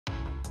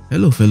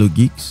Hello fellow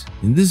geeks,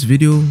 in this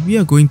video we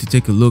are going to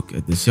take a look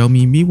at the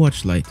Xiaomi Mi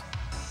Watch Lite,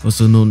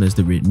 also known as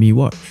the Red Mi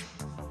Watch.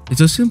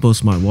 It's a simple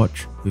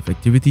smartwatch with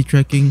activity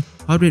tracking,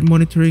 heart rate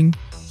monitoring,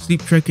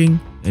 sleep tracking,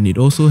 and it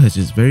also has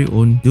its very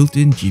own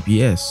built-in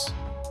GPS.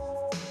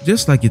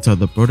 Just like its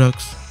other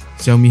products,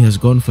 Xiaomi has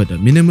gone for the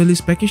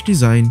minimalist package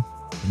design,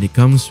 and it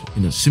comes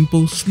in a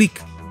simple,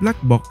 sleek black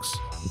box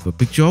with a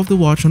picture of the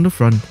watch on the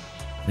front,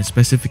 the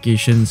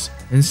specifications,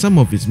 and some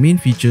of its main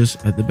features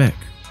at the back.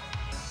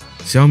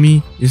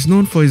 Xiaomi is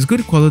known for its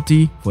good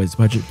quality for its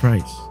budget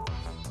price,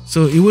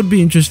 so it would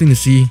be interesting to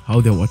see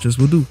how their watches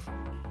will do.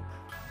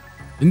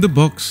 In the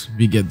box,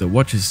 we get the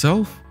watch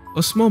itself,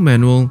 a small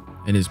manual,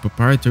 and its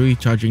proprietary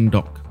charging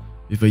dock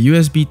with a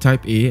USB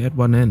Type-A at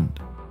one end.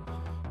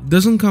 It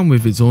doesn't come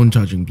with its own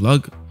charging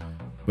plug,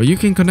 but you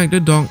can connect the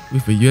dock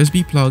with a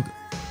USB plug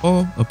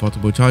or a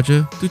portable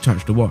charger to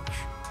charge the watch.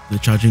 The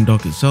charging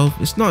dock itself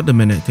is not the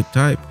magnetic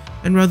type,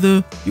 and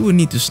rather you will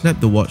need to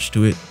snap the watch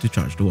to it to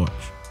charge the watch.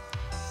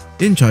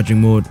 In charging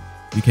mode,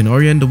 you can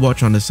orient the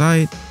watch on the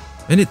side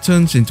and it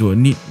turns into a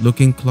neat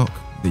looking clock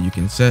that you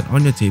can set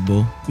on your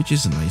table, which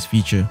is a nice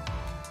feature.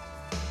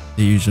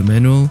 The user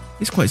manual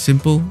is quite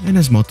simple and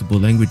has multiple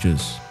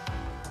languages.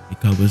 It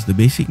covers the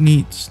basic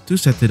needs to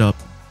set it up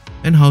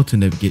and how to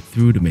navigate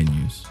through the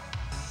menus.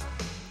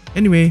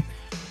 Anyway,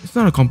 it's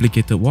not a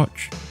complicated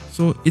watch,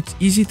 so it's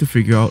easy to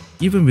figure out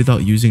even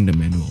without using the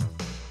manual.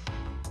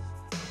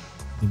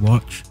 The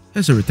watch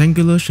has a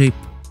rectangular shape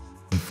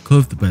with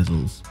curved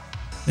bezels,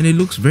 and it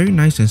looks very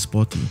nice and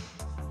sporty,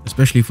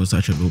 especially for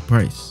such a low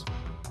price.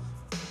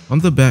 On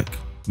the back,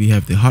 we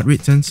have the heart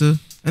rate sensor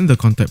and the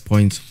contact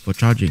points for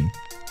charging.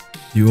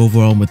 The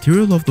overall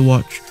material of the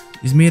watch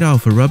is made out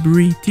of a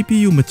rubbery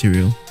TPU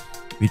material,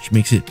 which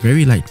makes it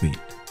very lightweight,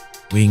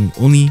 weighing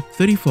only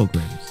 34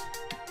 grams.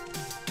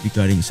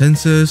 Regarding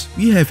sensors,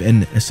 we have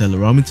an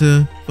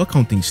accelerometer for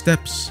counting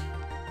steps,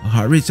 a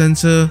heart rate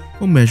sensor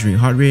for measuring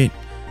heart rate,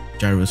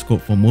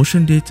 gyroscope for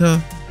motion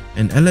data,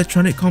 an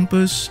electronic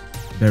compass,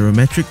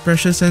 barometric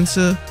pressure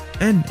sensor,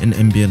 and an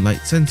ambient light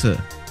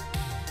sensor.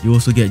 You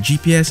also get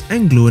GPS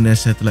and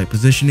GLONASS satellite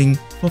positioning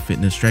for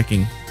fitness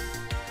tracking.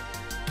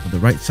 On the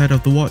right side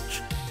of the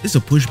watch is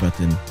a push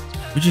button,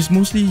 which is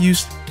mostly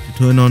used to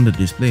turn on the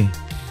display,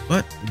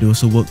 but it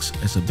also works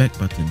as a back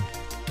button.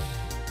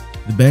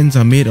 The bands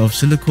are made of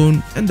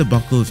silicone and the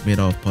buckle is made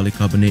of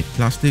polycarbonate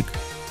plastic,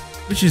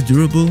 which is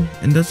durable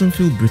and doesn't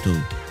feel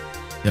brittle.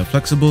 They are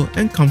flexible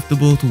and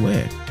comfortable to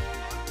wear,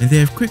 and they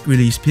have quick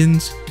release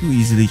pins to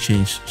easily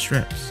change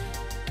straps.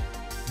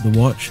 The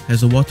watch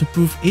has a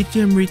waterproof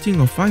ATM rating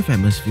of 5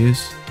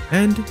 atmospheres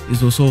and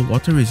is also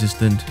water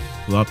resistant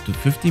to up to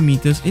 50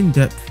 meters in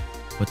depth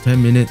for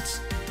 10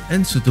 minutes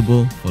and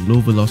suitable for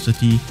low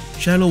velocity,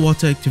 shallow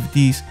water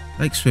activities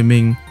like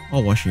swimming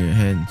or washing your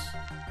hands.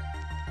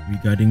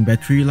 Regarding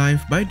battery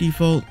life, by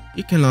default,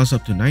 it can last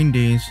up to 9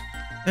 days,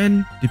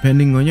 and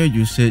depending on your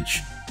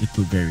usage, it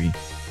could vary.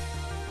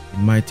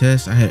 In my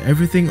test, I had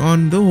everything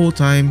on the whole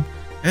time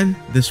and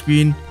the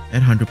screen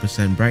at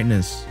 100%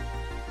 brightness.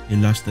 It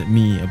lasted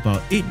me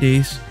about 8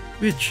 days,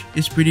 which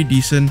is pretty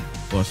decent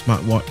for a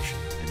smartwatch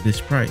at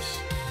this price.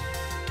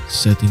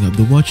 Setting up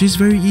the watch is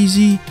very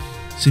easy.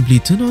 Simply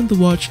turn on the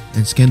watch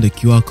and scan the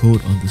QR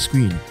code on the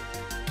screen.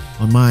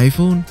 On my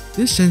iPhone,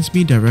 this sends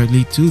me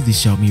directly to the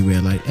Xiaomi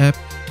Wear Lite app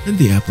and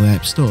the Apple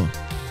App Store.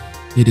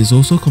 It is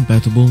also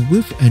compatible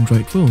with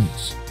Android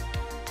phones.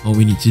 All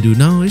we need to do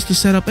now is to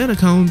set up an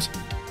account,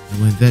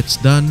 and when that's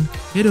done,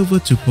 head over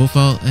to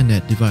Profile and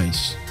Add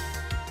Device.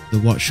 The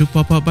watch should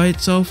pop up by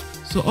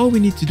itself, so all we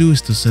need to do is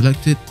to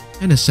select it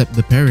and accept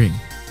the pairing.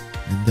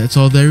 And that's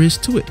all there is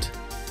to it.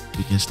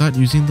 We can start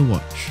using the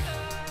watch.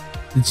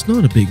 It's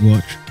not a big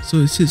watch, so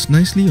it sits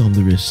nicely on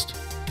the wrist,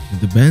 and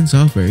the bands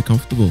are very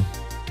comfortable.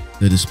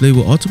 The display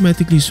will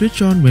automatically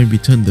switch on when we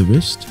turn the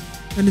wrist,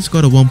 and it's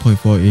got a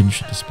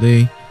 1.4-inch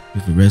display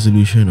with a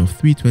resolution of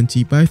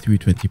 320 by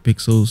 320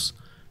 pixels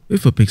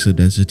with a pixel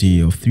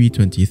density of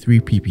 323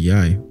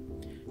 ppi.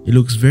 It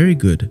looks very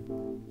good.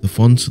 The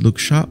fonts look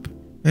sharp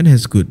and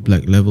has good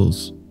black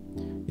levels.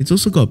 It's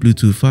also got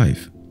Bluetooth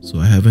 5, so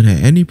I haven't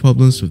had any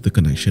problems with the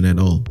connection at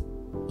all.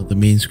 On the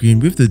main screen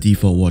with the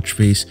default watch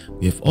face,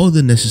 we have all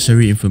the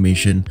necessary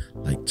information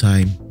like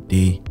time,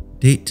 day,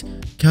 date,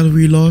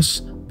 calorie loss,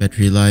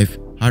 battery life,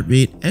 heart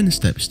rate, and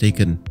steps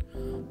taken.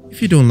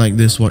 If you don't like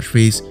this watch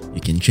face,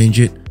 you can change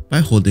it by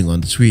holding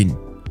on the screen.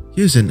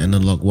 Here's an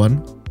analog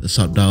one. The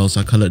sub-dials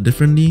are colored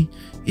differently,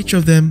 each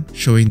of them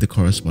showing the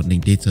corresponding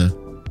data.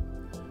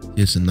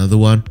 Here's another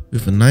one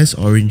with a nice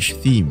orange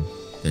theme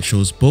that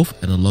shows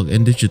both analog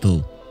and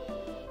digital.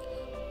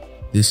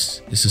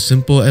 This is a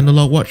simple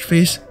analog watch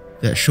face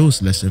that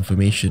shows less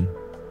information.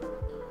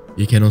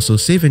 You can also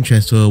save and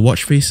transfer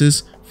watch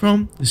faces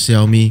from the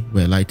Xiaomi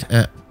Wear Lite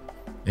app,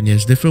 and it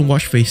has different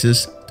watch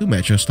faces to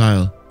match your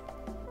style.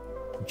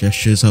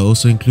 Gestures are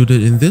also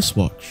included in this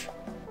watch.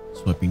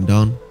 Swiping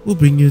down will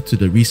bring you to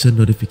the recent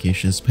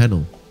notifications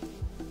panel.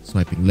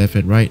 Swiping left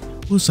and right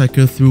will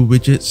cycle through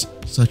widgets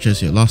such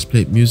as your last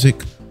played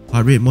music,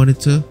 heart rate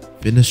monitor,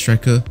 fitness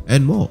tracker,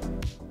 and more.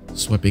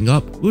 Swiping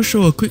up will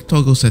show a quick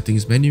toggle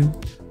settings menu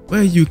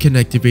where you can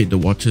activate the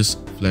watch's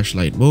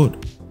flashlight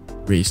mode,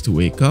 raise to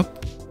wake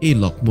up, a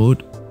lock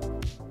mode,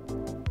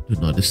 do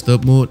not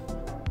disturb mode,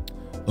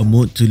 a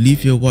mode to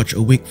leave your watch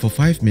awake for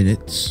 5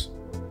 minutes,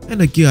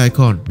 and a gear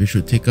icon which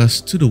will take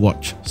us to the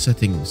watch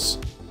settings.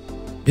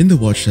 In the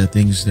watch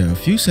settings, there are a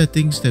few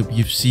settings that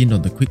we've seen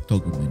on the quick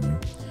toggle menu.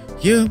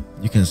 Here,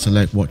 you can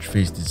select watch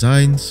face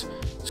designs,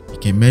 you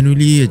can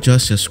manually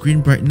adjust your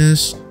screen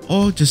brightness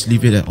or just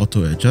leave it at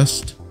auto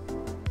adjust,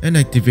 and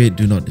activate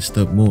do not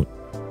disturb mode.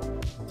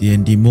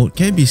 DND mode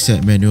can be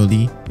set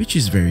manually, which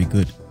is very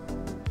good.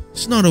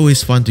 It's not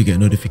always fun to get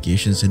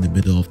notifications in the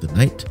middle of the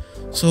night,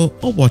 so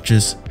all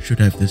watches should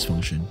have this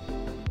function.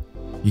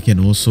 You can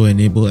also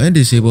enable and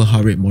disable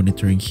heart rate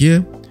monitoring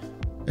here,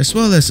 as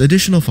well as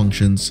additional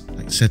functions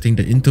like setting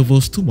the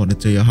intervals to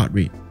monitor your heart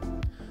rate.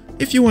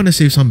 If you want to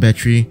save some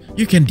battery,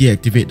 you can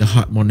deactivate the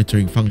heart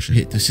monitoring function.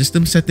 Head to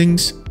system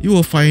settings, you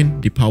will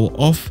find the power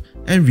off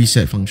and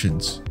reset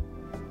functions.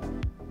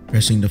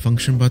 Pressing the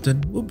function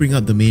button will bring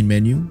up the main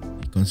menu.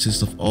 It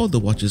consists of all the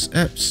watch's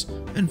apps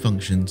and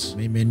functions. The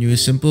main menu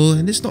is simple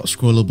and it's not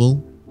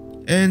scrollable,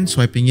 and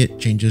swiping it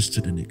changes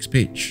to the next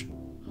page.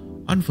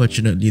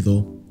 Unfortunately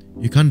though,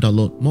 you can't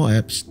download more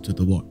apps to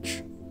the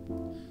watch.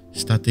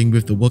 Starting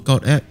with the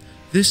workout app,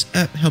 this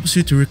app helps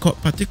you to record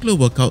particular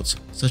workouts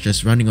such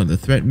as running on the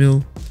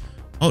treadmill,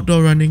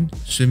 outdoor running,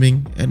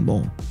 swimming, and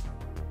more.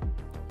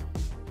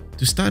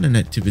 To start an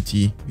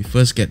activity, we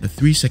first get the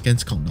 3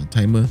 seconds countdown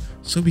timer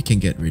so we can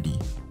get ready.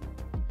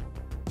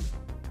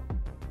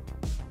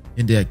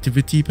 In the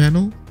activity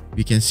panel,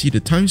 we can see the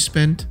time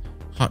spent,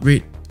 heart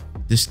rate,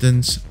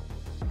 distance,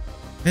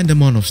 and the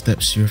amount of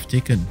steps you have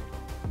taken.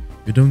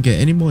 We don't get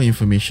any more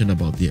information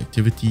about the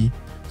activity,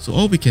 so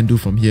all we can do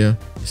from here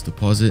is to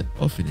pause it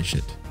or finish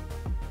it.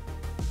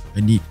 A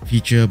neat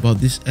feature about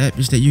this app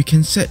is that you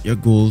can set your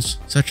goals,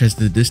 such as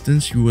the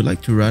distance you would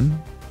like to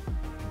run,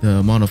 the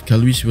amount of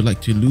calories you would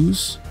like to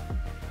lose,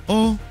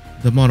 or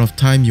the amount of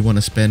time you want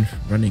to spend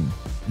running.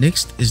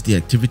 Next is the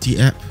activity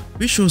app,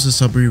 which shows a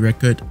summary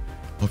record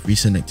of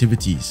recent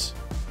activities.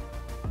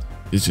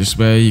 This is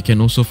where you can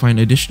also find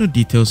additional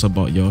details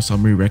about your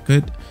summary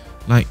record,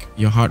 like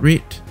your heart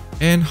rate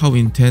and how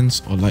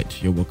intense or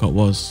light your workout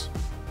was.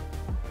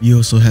 We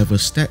also have a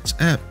stats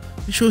app,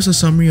 which shows a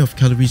summary of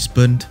calories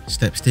burned,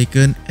 steps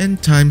taken,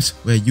 and times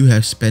where you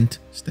have spent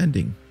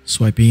standing.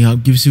 Swiping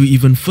up gives you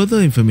even further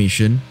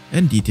information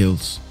and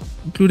details,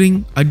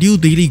 including ideal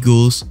daily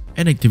goals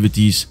and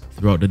activities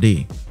throughout the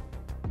day.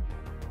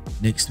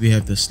 Next, we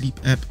have the sleep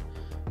app,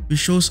 which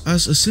shows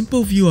us a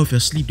simple view of your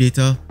sleep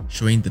data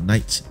showing the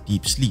night's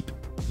deep sleep,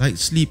 light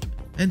sleep,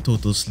 and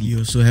total sleep. We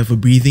also have a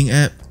breathing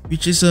app,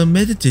 which is a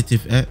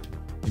meditative app,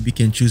 and we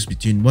can choose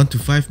between 1 to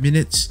 5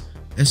 minutes,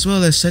 as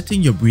well as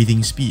setting your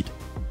breathing speed.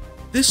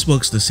 This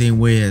works the same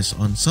way as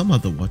on some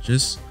other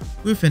watches,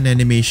 with an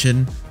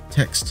animation,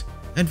 text,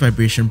 and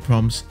vibration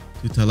prompts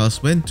to tell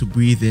us when to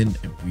breathe in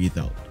and breathe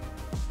out.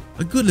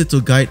 A good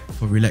little guide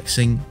for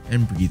relaxing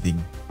and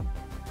breathing.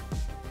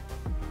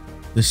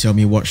 The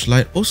Xiaomi Watch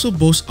Lite also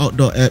boasts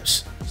outdoor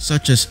apps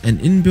such as an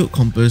inbuilt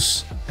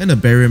compass and a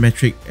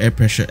barometric air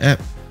pressure app,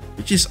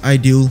 which is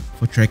ideal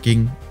for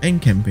tracking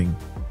and camping.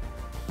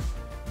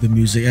 The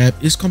music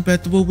app is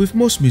compatible with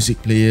most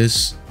music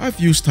players. I've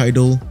used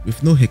Tidal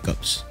with no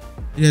hiccups.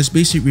 It has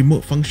basic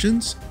remote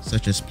functions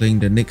such as playing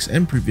the next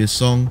and previous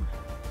song,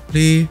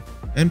 play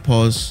and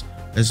pause,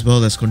 as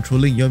well as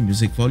controlling your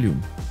music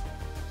volume.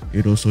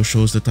 It also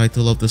shows the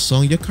title of the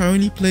song you're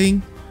currently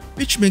playing,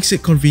 which makes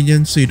it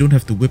convenient so you don't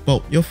have to whip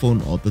out your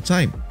phone all the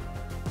time.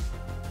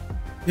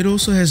 It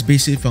also has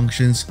basic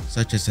functions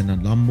such as an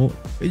alarm mode,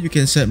 where you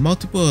can set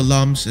multiple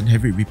alarms and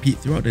have it repeat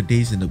throughout the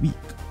days in the week.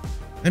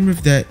 And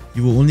with that,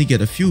 you will only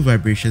get a few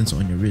vibrations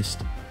on your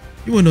wrist.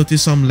 You will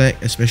notice some lag,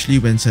 especially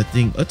when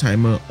setting a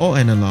timer or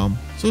an alarm,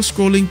 so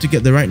scrolling to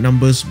get the right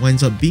numbers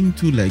winds up being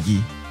too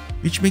laggy,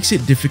 which makes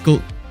it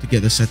difficult to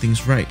get the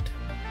settings right.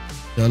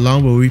 The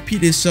alarm will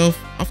repeat itself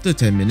after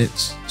 10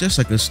 minutes, just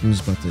like a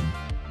snooze button.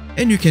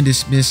 And you can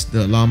dismiss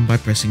the alarm by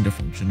pressing the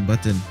function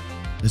button.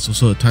 There's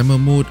also a timer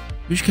mode,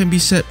 which can be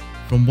set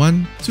from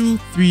 1, 2,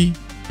 3,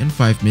 and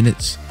 5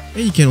 minutes,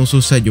 and you can also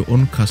set your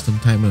own custom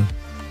timer.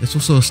 There's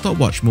also a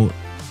stopwatch mode,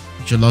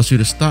 which allows you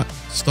to start,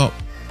 stop,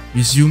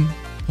 resume,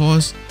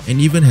 pause, and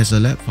even has a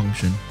lap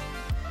function.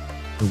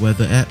 The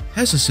weather app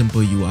has a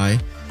simple UI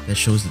that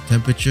shows the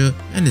temperature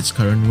and its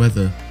current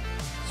weather.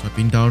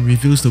 Swiping down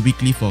reveals the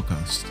weekly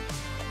forecast.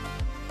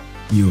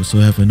 We also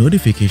have a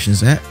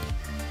notifications app.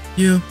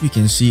 Here we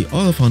can see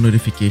all of our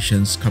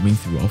notifications coming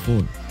through our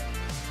phone.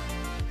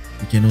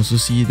 We can also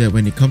see that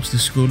when it comes to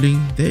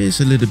scrolling, there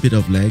is a little bit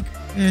of lag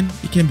and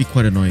it can be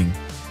quite annoying.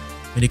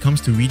 When it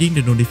comes to reading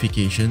the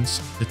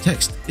notifications, the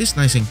text is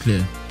nice and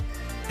clear,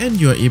 and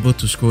you are able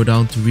to scroll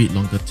down to read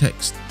longer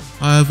text.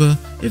 However,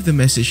 if the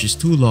message is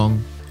too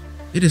long,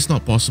 it is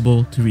not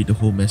possible to read the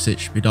whole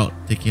message without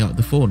taking out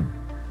the phone.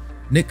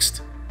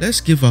 Next,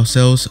 let's give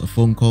ourselves a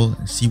phone call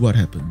and see what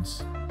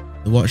happens.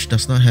 The watch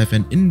does not have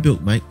an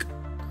inbuilt mic,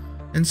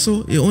 and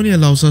so it only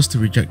allows us to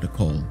reject the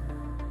call.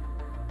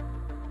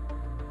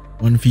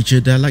 One feature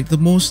that I like the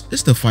most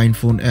is the Find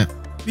Phone app,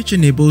 which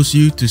enables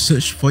you to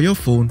search for your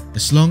phone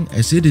as long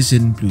as it is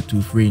in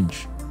Bluetooth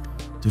range.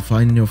 To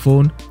find your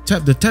phone,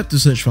 tap the Tap to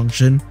Search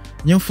function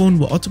and your phone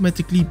will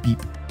automatically beep.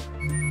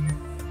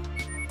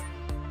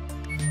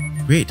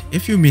 Great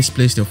if you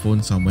misplaced your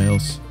phone somewhere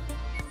else.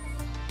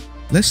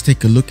 Let's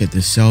take a look at the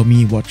Xiaomi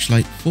Mi Watch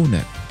Lite phone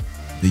app.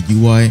 The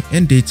UI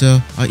and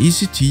data are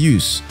easy to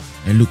use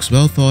and looks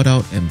well thought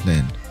out and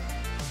planned.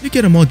 You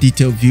get a more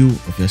detailed view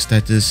of your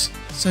status,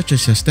 such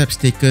as your steps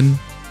taken,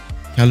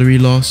 calorie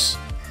loss,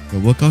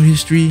 your workout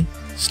history,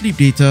 sleep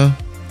data,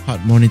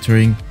 heart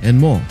monitoring, and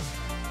more.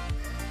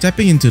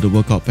 Tapping into the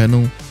workout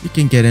panel, you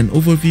can get an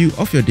overview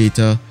of your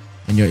data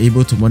and you're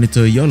able to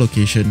monitor your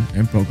location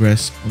and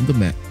progress on the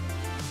map.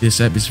 This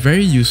app is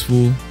very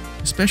useful,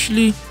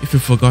 especially if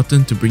you've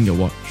forgotten to bring your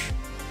watch.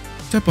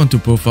 Tap onto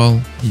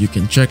Profile and you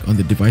can check on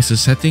the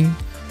device's setting.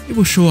 It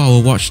will show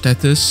our watch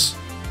status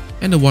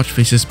and the watch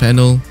faces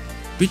panel,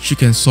 which you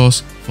can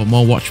source for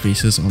more watch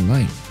faces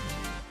online.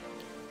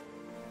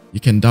 You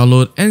can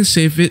download and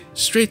save it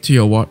straight to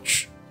your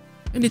watch,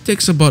 and it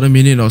takes about a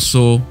minute or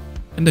so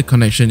and the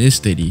connection is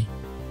steady.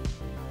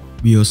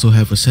 We also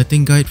have a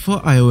setting guide for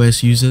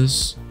iOS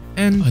users,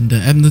 and under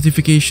app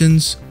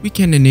notifications, we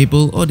can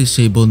enable or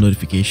disable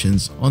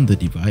notifications on the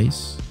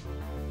device.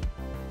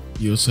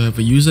 We also have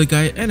a user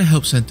guide and a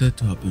help center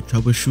to help you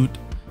troubleshoot,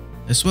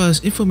 as well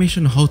as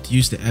information on how to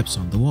use the apps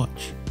on the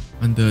watch.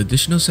 Under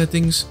additional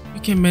settings,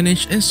 we can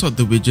manage and sort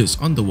the widgets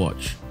on the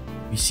watch,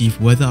 receive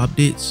weather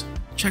updates,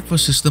 check for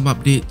system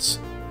updates,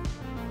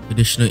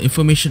 additional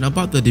information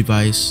about the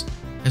device,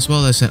 as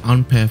well as an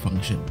unpair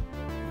function.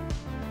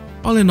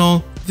 All in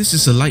all, this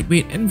is a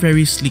lightweight and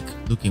very sleek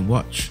looking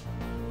watch.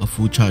 A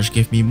full charge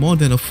gave me more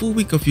than a full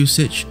week of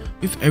usage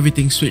with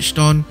everything switched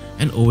on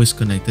and always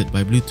connected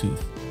by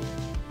Bluetooth.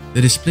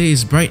 The display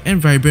is bright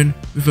and vibrant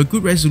with a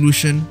good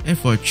resolution, and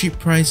for a cheap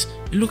price,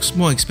 it looks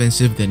more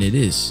expensive than it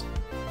is.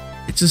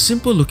 It's a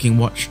simple looking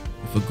watch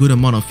with a good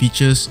amount of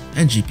features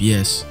and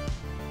GPS,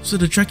 so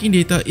the tracking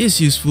data is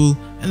useful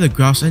and the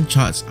graphs and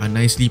charts are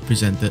nicely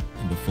presented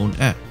in the phone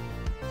app.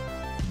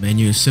 The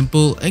menu is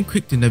simple and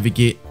quick to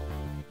navigate,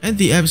 and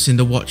the apps in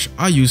the watch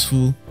are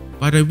useful,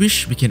 but I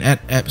wish we can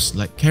add apps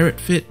like Carrot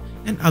Fit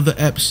and other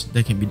apps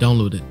that can be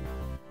downloaded.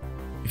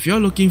 If you're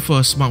looking for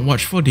a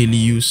smartwatch for daily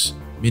use,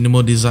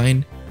 minimal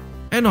design,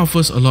 and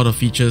offers a lot of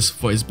features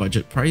for its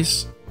budget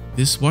price,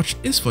 this watch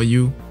is for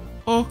you,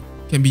 or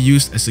can be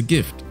used as a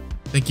gift.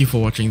 Thank you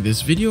for watching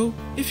this video.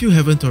 If you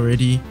haven't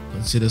already,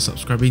 consider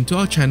subscribing to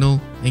our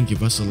channel and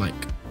give us a like.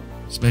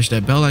 Smash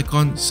that bell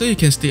icon so you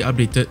can stay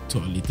updated to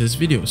our latest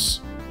videos.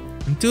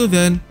 Until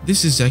then,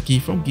 this is Zaki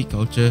from Geek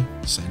Culture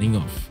signing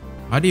off.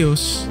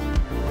 Adios!